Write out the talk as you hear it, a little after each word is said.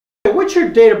What's your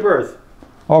date of birth?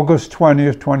 August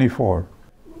 20th, 24.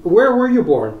 Where were you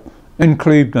born? In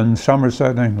Clevedon,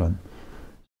 Somerset, England.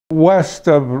 West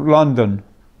of London,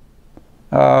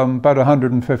 about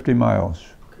 150 miles,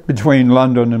 between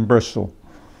London and Bristol.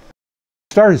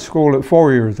 Started school at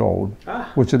 4 years old,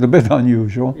 which is a bit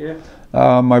unusual.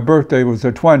 Yeah. My birthday was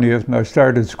the 20th, and I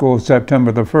started school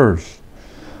September the 1st.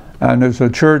 And it's a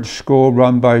church school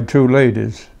run by two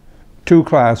ladies, 2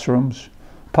 classrooms,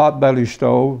 pot-belly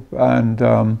stove, and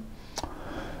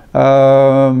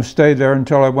stayed there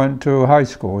until I went to high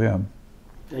school, yeah.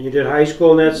 And you did high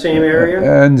school in that same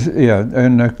area? And yeah,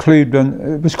 in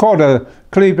Clevedon. It was called a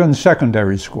Clevedon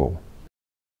Secondary School.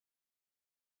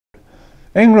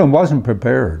 England wasn't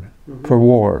prepared for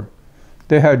war.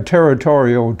 They had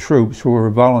territorial troops who were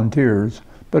volunteers,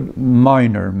 but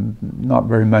minor, not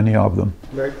very many of them.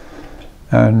 Right.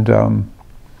 And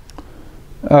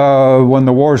when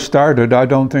the war started, I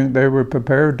don't think they were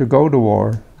prepared to go to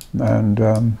war. And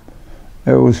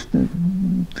it was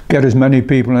get as many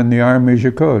people in the army as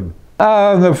you could.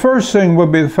 The first thing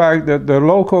would be the fact that the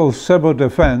local civil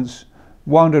defense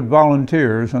wanted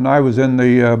volunteers, and I was in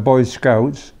the Boy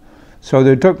Scouts. So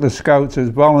they took the Scouts as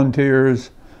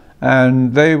volunteers,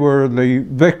 and they were the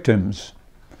victims.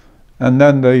 And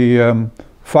then the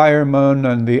firemen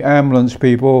and the ambulance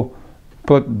people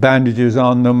put bandages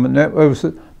on them, and it was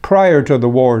prior to the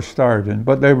war starting,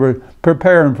 but they were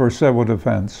preparing for civil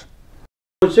defense.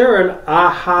 Was there an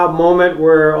aha moment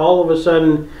where all of a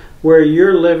sudden, where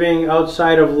you're living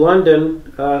outside of London,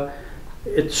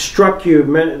 it struck you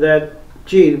that,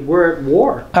 gee, we're at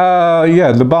war?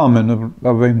 Yeah, the bombing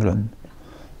of England.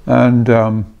 And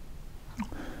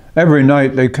every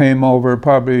night they came over,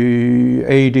 probably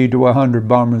 80 to 100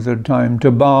 bombers at a time,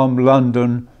 to bomb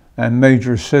London and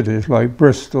major cities like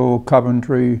Bristol,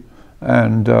 Coventry,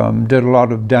 and did a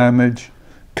lot of damage,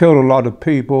 killed a lot of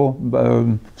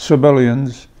people,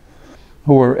 civilians,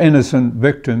 who were innocent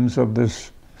victims of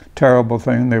this terrible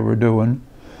thing they were doing.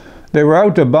 They were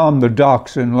out to bomb the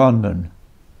docks in London,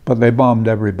 but they bombed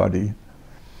everybody.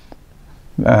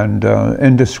 And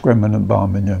indiscriminate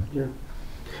bombing, yeah. Yeah.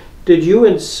 Did you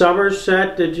in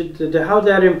Somerset, how'd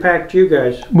that impact you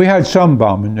guys? We had some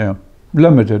bombing, yeah.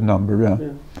 Limited number, yeah.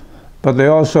 But they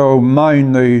also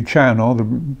mined the channel. The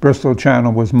Bristol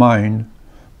Channel was mined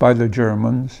by the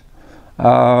Germans.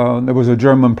 There was a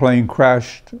German plane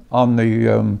crashed on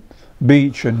the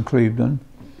beach in Clevedon.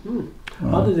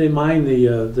 How did they mine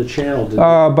the channel?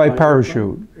 By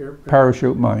parachute.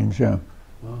 Parachute mines, yeah.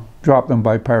 Wow. Dropped them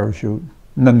by parachute.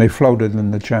 And then they floated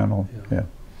in the channel, yeah.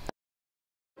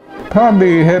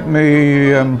 Probably hit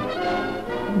me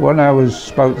when I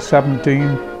was about 17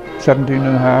 and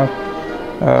a half.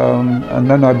 And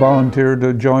then I volunteered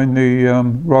to join the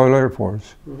Royal Air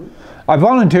Force. I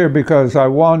volunteered because I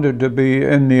wanted to be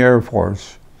in the Air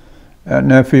Force.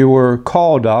 And if you were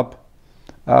called up,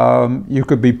 you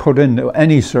could be put into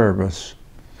any service.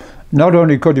 Not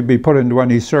only could you be put into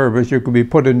any service, you could be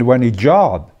put into any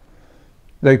job.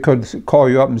 They could call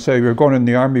you up and say, you're going in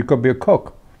the Army, you could be a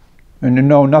cook. And you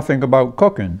know nothing about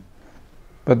cooking.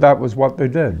 But that was what they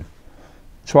did.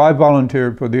 So I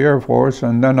volunteered for the Air Force,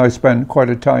 and then I spent quite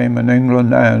a time in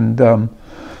England and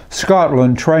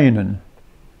Scotland training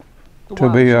to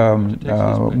be a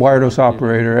wireless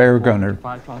operator, air gunner.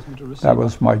 That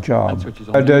was my job.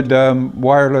 I did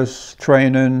wireless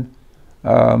training,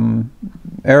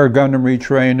 air gunnery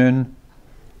training.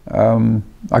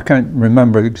 I can't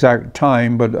remember the exact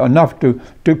time, but enough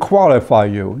to qualify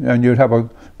you, and you'd have a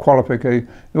qualification.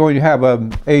 Well, you have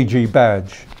an AG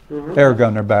badge, air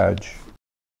gunner badge.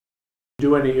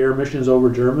 Do any air missions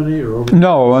over Germany or over?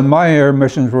 No, and my air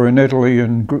missions were in Italy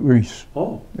and Greece.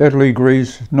 Oh. Italy,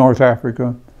 Greece, North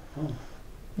Africa. Oh.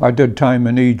 I did time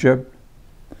in Egypt.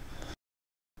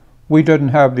 We didn't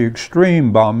have the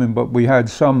extreme bombing, but we had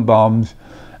some bombs.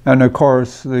 And of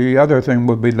course, the other thing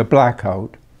would be the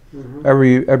blackout.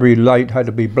 Every light had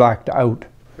to be blacked out.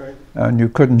 Right. And you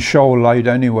couldn't show light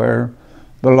anywhere.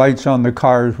 The lights on the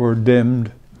cars were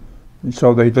dimmed,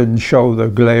 so they didn't show the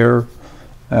glare.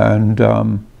 And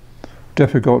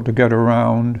difficult to get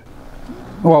around.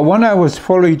 Well, when I was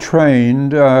fully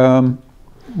trained,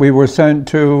 we were sent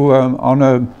to on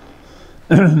a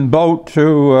boat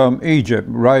to Egypt,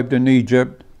 arrived in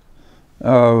Egypt,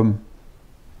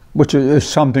 which is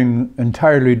something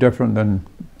entirely different than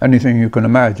anything you can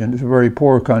imagine. It's a very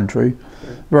poor country,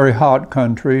 very hot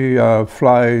country,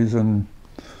 flies and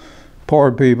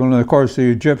poor people, and of course the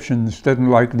Egyptians didn't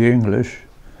like the English.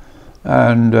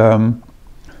 And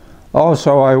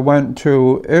also, I went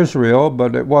to Israel,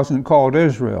 but it wasn't called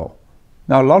Israel.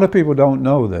 Now, a lot of people don't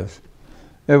know this.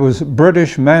 It was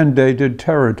British mandated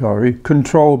territory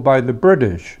controlled by the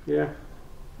British. Yeah.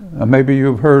 Maybe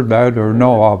you've heard that or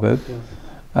know of it.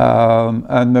 Yeah.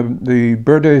 And the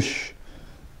British,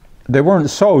 they weren't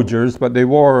soldiers, but they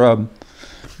wore a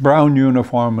brown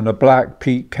uniform and a black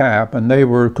peak cap, and they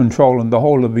were controlling the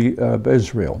whole of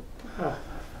Israel. Ah.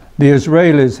 The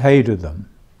Israelis hated them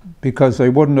because they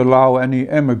wouldn't allow any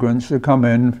immigrants to come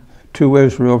in to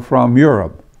Israel from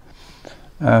Europe.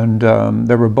 And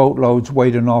there were boatloads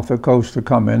waiting off the coast to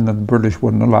come in, and the British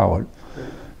wouldn't allow it.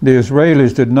 The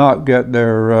Israelis did not get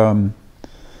their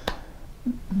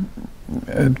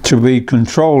to be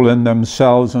controlling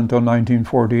themselves until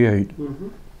 1948. Mm-hmm.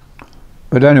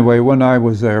 But anyway, when I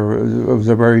was there, it was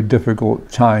a very difficult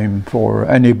time for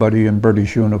anybody in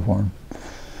British uniform.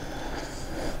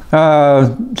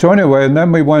 So anyway, and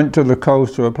then we went to the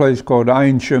coast to a place called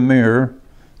Ain Shamir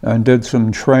and did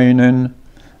some training.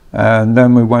 And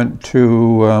then we went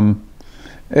to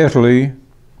Italy,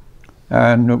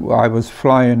 and I was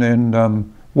flying in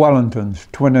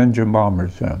Wellingtons, twin-engine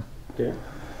bombers, yeah. Okay.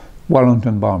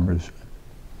 Wellington bombers.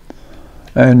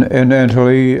 And in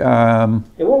Italy... and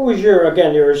what was your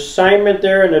assignment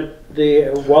there in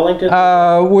the Wellington?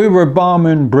 We were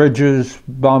bombing bridges,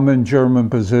 bombing German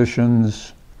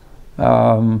positions,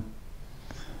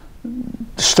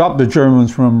 stopped the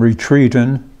Germans from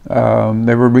retreating.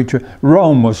 They were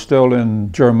Rome was still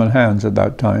in German hands at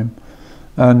that time,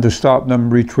 and to stop them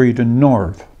retreating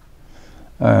north.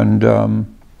 And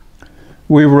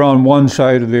we were on one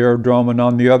side of the aerodrome, and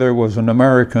on the other was an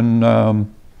American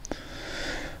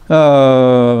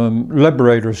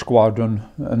Liberator Squadron,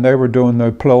 and they were doing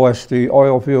the Ploesti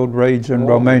oil field raids in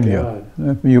Romania.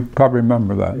 You probably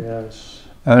remember that. Yes.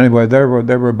 Anyway, they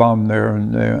were bombed there,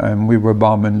 and we were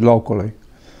bombing locally.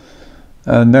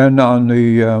 And then on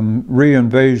the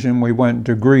re-invasion, we went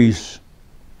to Greece.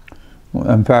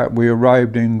 In fact, we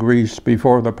arrived in Greece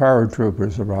before the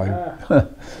paratroopers arrived.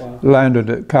 Wow. Landed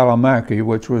at Kalamaki,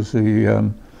 which was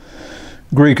the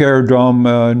Greek aerodrome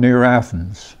near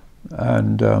Athens.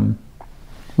 And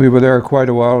we were there quite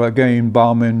a while, again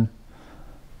bombing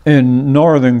in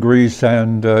northern Greece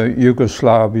and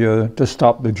Yugoslavia to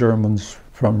stop the Germans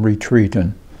from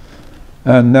retreating.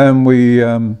 And then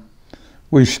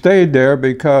we stayed there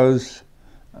because,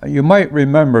 you might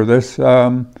remember this,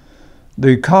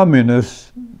 the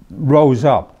communists rose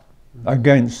up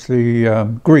against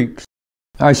the Greeks.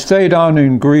 I stayed on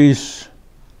in Greece.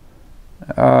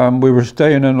 We were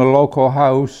staying in a local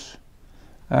house,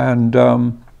 and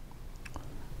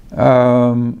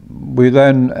we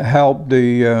then helped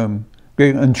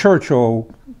and Churchill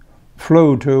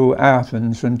flew to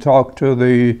Athens and talked to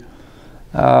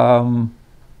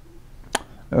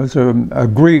there was a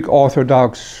Greek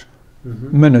Orthodox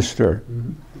minister,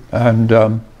 and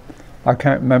I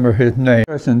can't remember his name.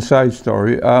 Interesting side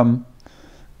story.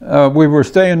 We were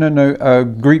staying in a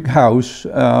Greek house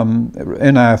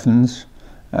in Athens,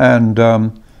 and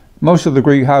most of the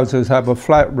Greek houses have a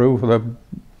flat roof with a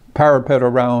parapet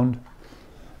around,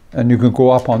 and you can go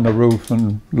up on the roof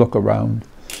and look around.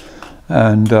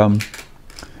 And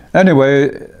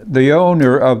anyway, the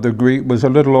owner of the Greek was a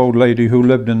little old lady who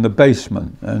lived in the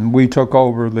basement, and we took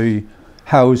over the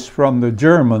house from the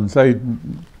Germans. They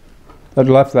had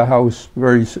left the house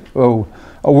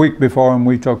a week before, and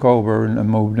we took over and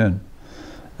moved in.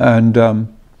 And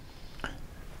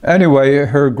anyway,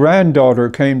 her granddaughter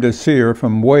came to see her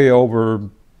from way over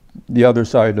the other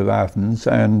side of Athens,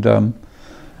 and it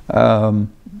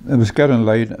was getting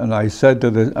late, and I said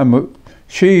to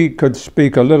she could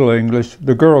speak a little English.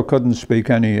 The girl couldn't speak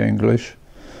any English.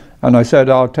 And I said,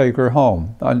 I'll take her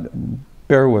home.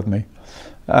 Bear with me.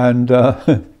 And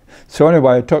so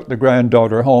anyway, I took the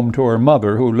granddaughter home to her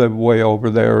mother, who lived way over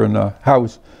there in a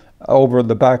house over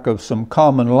the back of some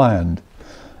common land.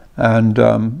 And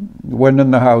went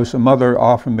in the house. The mother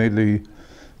offered me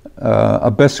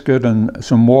a biscuit and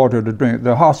some water to drink.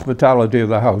 The hospitality of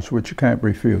the house, which you can't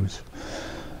refuse.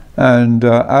 And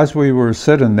as we were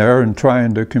sitting there and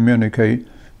trying to communicate,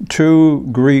 two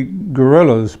Greek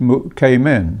guerrillas came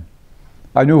in.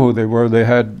 I knew who they were. They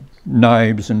had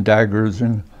knives and daggers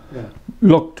and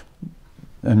looked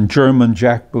in German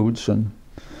jackboots, and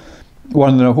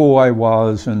wanted to know who I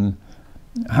was and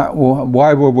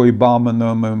why were we bombing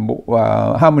them, and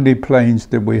how many planes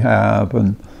did we have.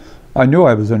 And I knew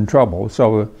I was in trouble,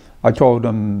 so I told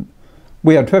them,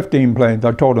 we had 15 planes.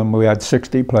 I told them we had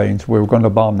 60 planes. We were going to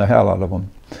bomb the hell out of them.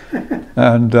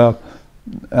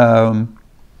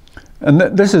 And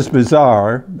this is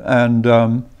bizarre. And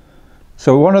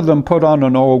so one of them put on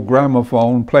an old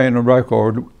gramophone playing a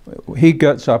record. He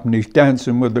gets up and he's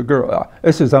dancing with the girl.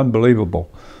 This is unbelievable.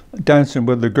 Dancing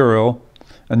with the girl.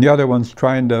 and the other one's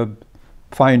trying to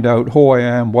find out who I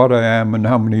am, what I am, and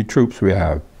how many troops we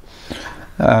have.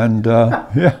 And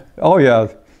yeah, oh yeah,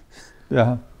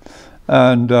 yeah.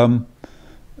 And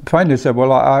finally said,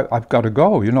 well, I've got to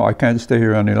go. You know, I can't stay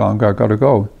here any longer. I've got to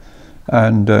go.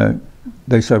 And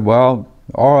they said, well,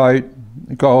 all right,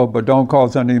 go, but don't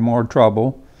cause any more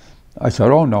trouble. I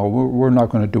said, oh no, we're not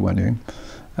going to do anything.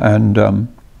 And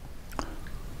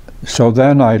so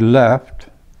then I left,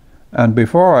 and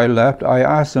before I left, I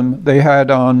asked them, they had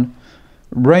on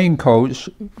raincoats,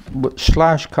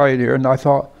 slash kite here, and I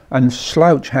thought, and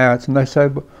slouch hats, and I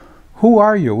said, who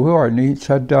are you? Who are you? And he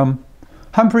said,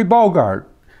 Humphrey Bogart.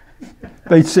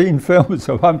 They'd seen films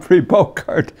of Humphrey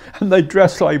Bogart, and they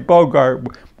dressed like Bogart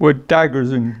with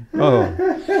daggers and, oh.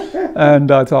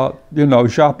 And I thought, you know,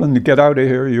 Shopland, get out of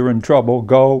here, you're in trouble,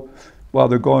 go while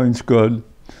the going's good.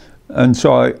 And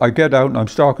so I get out and I'm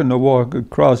starting to walk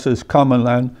across this common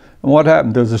land, and what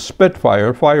happened? There's a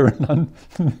Spitfire firing on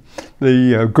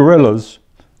the guerrillas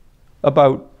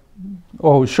about,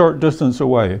 a short distance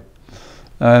away.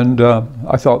 And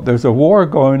I thought, there's a war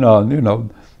going on, you know.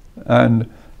 And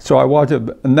so I watched it,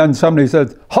 and then somebody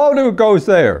said, how do it goes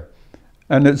there?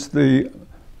 And it's the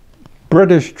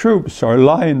British troops are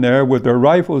lying there with their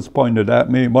rifles pointed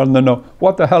at me, wanting to know,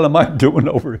 what the hell am I doing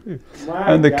over here?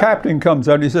 And the captain comes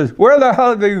out, he says, where the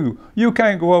hell are you? You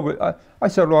can't go over. I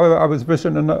said, well, I was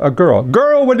visiting a girl.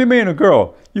 Girl, what do you mean a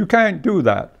girl? You can't do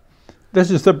that.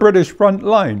 This is the British front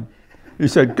line. He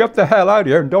said, get the hell out of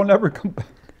here and don't ever come back.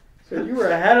 So you were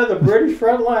ahead of the British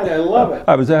front line. I love it.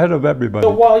 I was ahead of everybody. So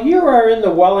while you are in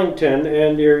the Wellington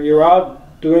and you're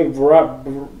out doing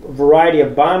variety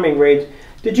of bombing raids,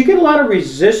 did you get a lot of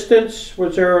resistance?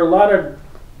 Was there a lot of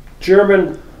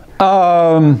German?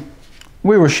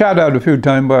 We were shot out a few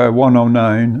times by a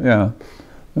 109, yeah,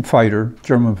 a fighter,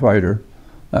 German fighter.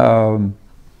 Now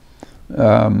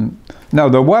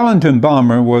the Wellington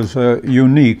bomber was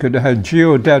unique. It had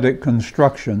geodetic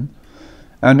construction,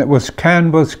 and it was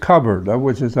canvas covered,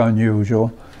 which is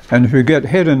unusual. And if you get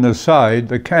hit in the side,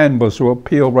 the canvas will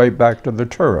peel right back to the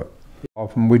turret.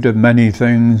 Often we did many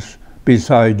things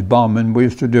besides bombing. We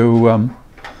used to do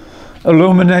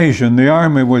illumination. The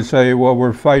army would say, well,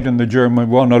 we're fighting the German,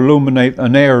 we want to illuminate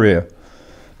an area.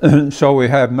 So we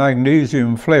have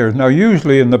magnesium flares. Now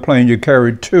usually in the plane you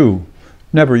carried 2.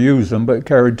 Never used them, but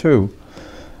carried 2.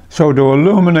 So to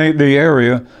illuminate the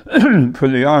area for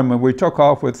the army, we took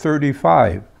off with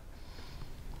 35.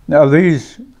 Now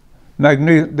these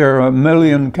they're 1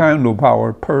 million candle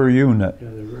power per unit. Yeah,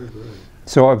 they're very bright.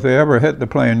 So if they ever hit the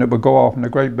plane, it would go off in a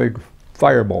great big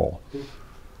fireball.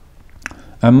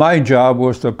 And my job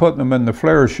was to put them in the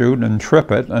flare chute and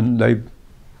trip it, and they'd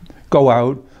go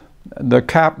out, the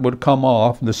cap would come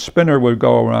off, the spinner would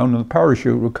go around, and the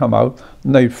parachute would come out,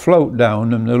 and they'd float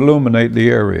down and illuminate the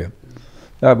area.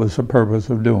 That was the purpose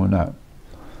of doing that.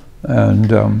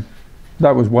 And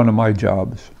that was one of my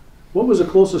jobs. What was the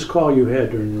closest call you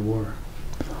had during the war?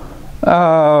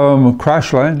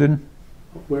 Crash landing.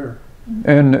 Where?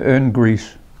 In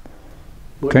Greece.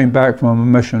 What? Came back from a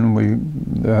mission.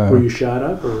 Were you shot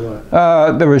up or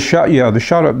what? There was shot. Yeah, they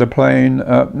shot up the plane.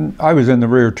 I was in the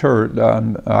rear turret.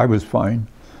 I was fine.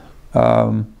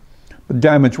 But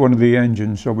damaged one of the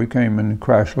engines, so we came and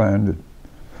crash landed.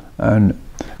 And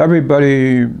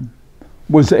everybody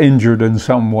was injured in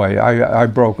some way. I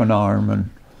broke an arm, and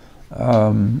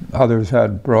others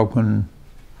had broken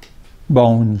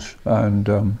bones.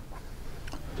 And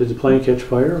did the plane catch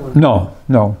fire? No,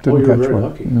 didn't catch fire.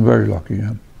 Lucky. Very lucky,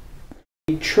 yeah.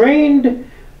 He trained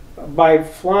by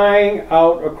flying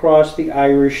out across the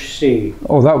Irish Sea.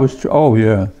 Oh, that was true. Oh,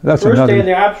 yeah. That's First another. day in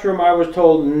the ops room, I was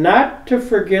told not to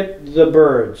forget the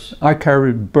birds. I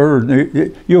carried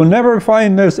birds. You'll never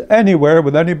find this anywhere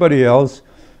with anybody else,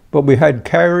 but we had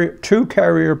 2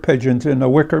 carrier pigeons in a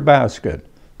wicker basket.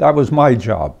 That was my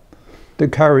job, to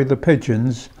carry the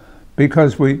pigeons,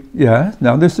 because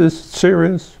now this is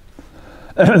serious.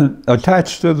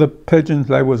 Attached to the pigeons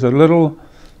there was a little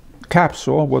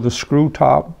capsule with a screw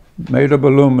top made of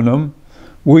aluminum.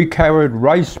 We carried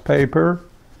rice paper,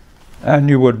 and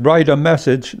you would write a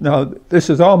message. Now this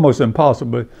is almost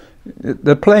impossible.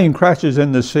 The plane crashes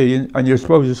in the sea, and you're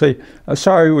supposed to say,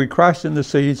 sorry, we crashed in the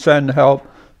sea, send help,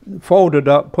 fold it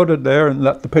up, put it there, and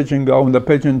let the pigeon go, and the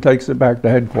pigeon takes it back to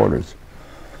headquarters.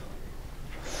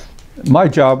 My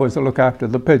job was to look after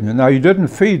the pigeons. Now you didn't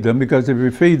feed them, because if you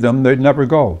feed them, they'd never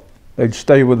go. They'd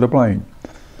stay with the plane.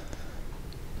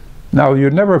 Now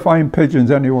you'd never find pigeons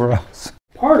anywhere else.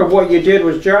 Part of what you did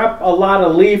was drop a lot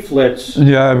of leaflets.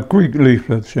 Yeah, Greek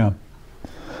leaflets, yeah.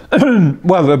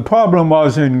 Well, the problem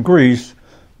was in Greece,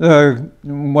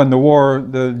 when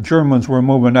the Germans were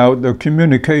moving out, the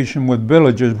communication with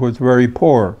villages was very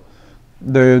poor.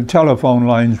 The telephone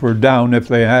lines were down if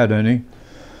they had any.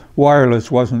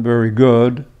 Wireless wasn't very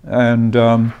good,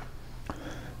 and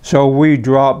so we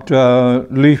dropped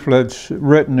leaflets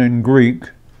written in Greek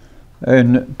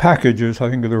in packages. I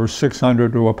think there were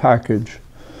 600 to a package.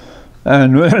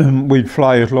 And we'd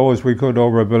fly as low as we could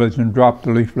over a village and drop the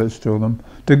leaflets to them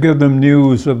to give them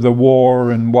news of the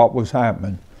war and what was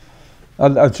happening.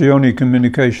 That's the only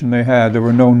communication they had. There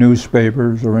were no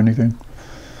newspapers or anything.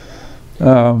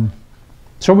 So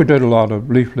we did a lot of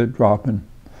leaflet dropping.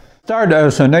 Started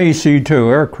as an AC2,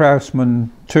 Aircraftsman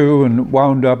 2, and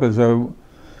wound up as a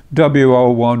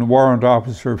WO1, Warrant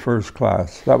Officer First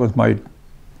Class. That was my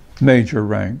major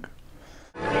rank.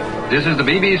 This is the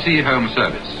BBC Home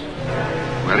Service.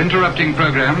 We're interrupting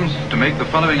programs to make the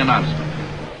following announcement.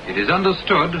 It is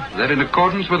understood that in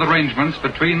accordance with arrangements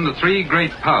between the three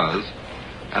great powers,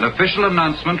 an official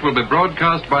announcement will be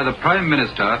broadcast by the Prime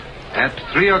Minister at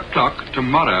 3 o'clock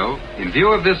tomorrow. In view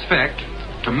of this fact,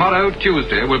 tomorrow,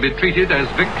 Tuesday, will be treated as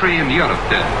Victory in Europe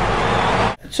Day.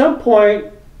 At some point,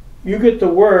 you get the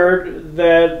word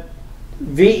that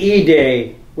VE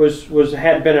Day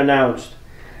had been announced.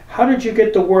 How did you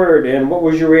get the word, and what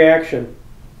was your reaction?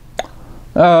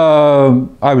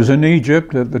 I was in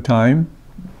Egypt at the time,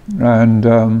 and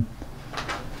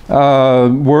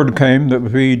word came that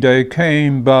VE Day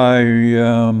came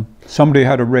by somebody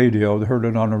had a radio. They heard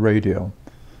it on a radio.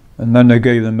 And then they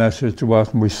gave the message to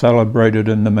us, and we celebrated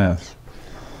in the mess.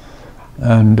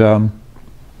 And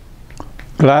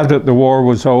glad that the war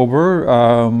was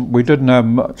over. We didn't have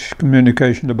much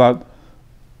communication about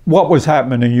what was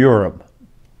happening in Europe.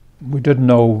 We didn't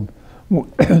know.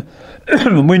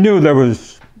 We knew there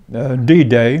was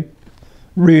D-Day,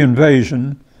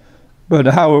 re-invasion, but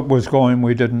how it was going,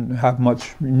 we didn't have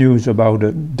much news about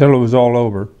it until it was all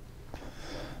over.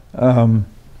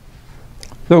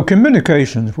 So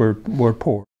communications were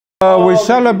poor. We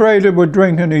celebrated with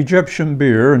drinking Egyptian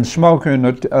beer and smoking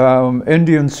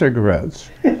Indian cigarettes.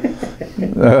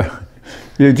 The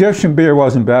Egyptian beer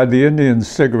wasn't bad. The Indian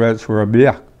cigarettes were a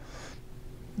blech.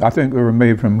 I think they were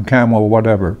made from camel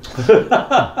whatever.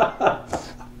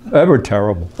 They were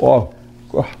terrible. Oh,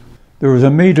 God. There was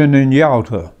a meeting in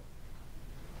Yalta.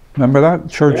 Remember that?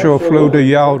 Churchill flew to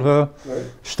Yalta. Right.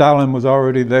 Stalin was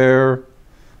already there.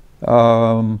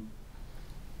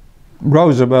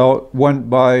 Roosevelt went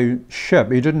by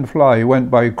ship. He didn't fly. He went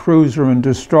by cruiser and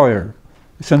destroyer.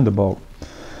 It's in the boat.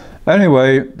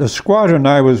 Anyway, the squadron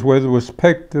I was with was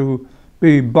picked to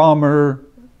be bomber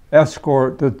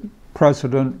escort to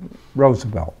President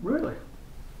Roosevelt. Really?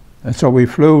 And so we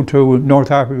flew to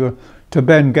North Africa, to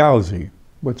Benghazi,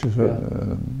 which is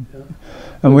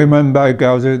and we went by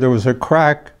Benghazi. There was a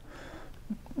crack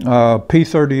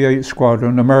P-38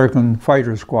 squadron, American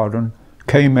fighter squadron,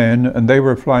 came in, and they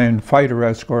were flying fighter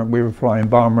escort, and we were flying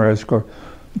bomber escort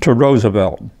to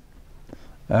Roosevelt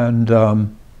and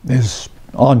his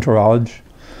entourage.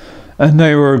 And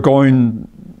they were going,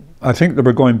 I think they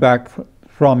were going back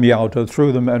from Yalta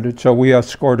through them, and so we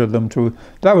escorted them to,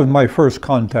 that was my first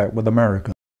contact with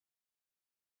Americans.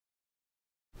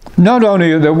 Not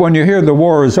only that when you hear the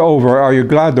war is over, are you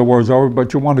glad the war is over,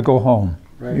 but you want to go home.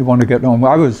 Right. You want to get home.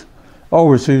 I was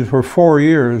overseas for 4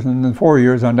 years, and in 4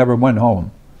 years I never went home.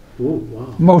 Ooh,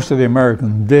 wow. Most of the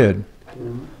Americans did.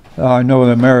 I know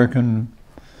the American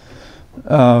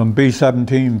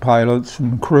B-17 pilots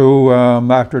and crew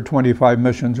after 25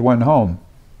 missions went home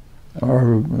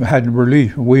or had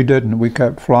relief. We didn't. We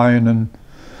kept flying and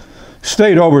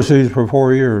stayed overseas for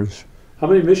 4 years. How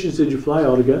many missions did you fly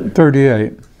altogether?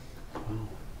 38. Wow.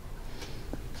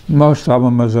 Most of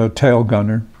them as a tail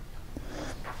gunner.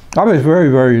 I was very,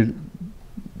 very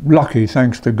lucky,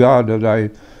 thanks to God,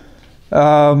 that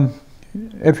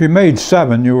if you made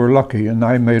 7, you were lucky, and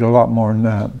I made a lot more than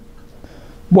that.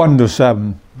 1 to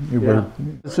 7.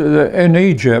 In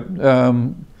Egypt,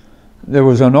 there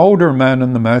was an older man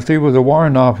in the mess. He was a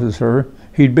warrant officer.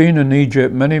 He'd been in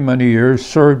Egypt many, many years,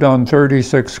 served on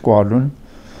 36 Squadron,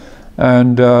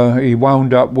 and he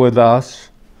wound up with us.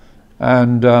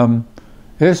 And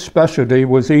his specialty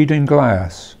was eating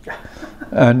glass.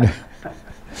 And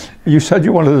you said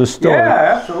you wanted the story.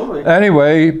 Yeah, absolutely.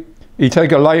 Anyway, he'd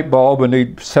take a light bulb and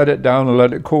he'd set it down and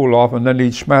let it cool off, and then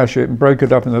he'd smash it and break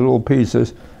it up into little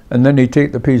pieces, and then he'd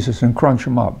take the pieces and crunch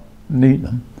them up and eat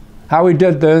them. How he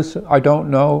did this, I don't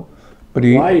know. But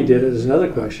why he did it is another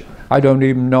question. I don't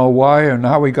even know why, and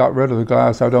how he got rid of the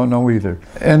glass, I don't know either.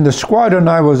 In the squadron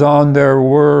I was on, there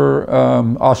were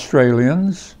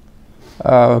Australians,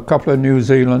 a couple of New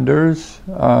Zealanders,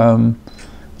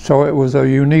 so it was a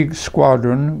unique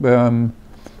squadron.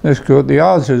 It's good. The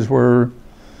Aussies were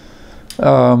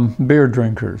beer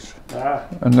drinkers,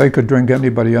 and they could drink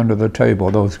anybody under the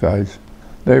table. Those guys,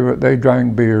 they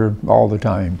drank beer all the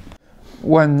time.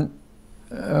 When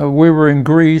we were in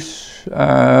Greece,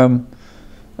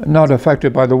 not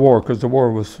affected by the war because the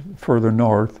war was further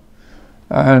north,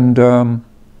 and an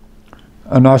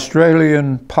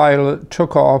Australian pilot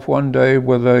took off one day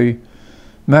with a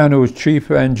man who was chief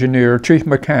engineer, chief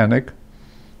mechanic,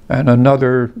 and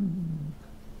another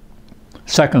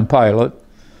second pilot,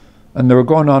 and they were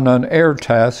going on an air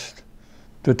test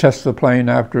to test the plane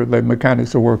after the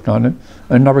mechanics had worked on it,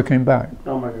 and never came back.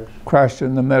 Oh my gosh. Crashed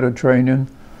in the Mediterranean.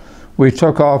 We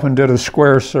took off and did a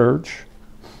square search.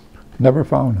 Never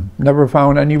found him. Never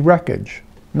found any wreckage.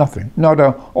 Nothing. Not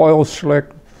an oil slick,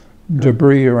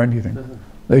 debris or anything.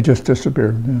 They just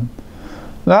disappeared.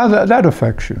 Yeah. That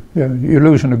affects you. Yeah, you're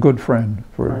losing a good friend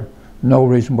for no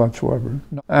reason whatsoever.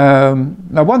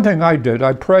 Now, one thing I did,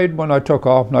 I prayed when I took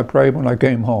off and I prayed when I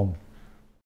came home.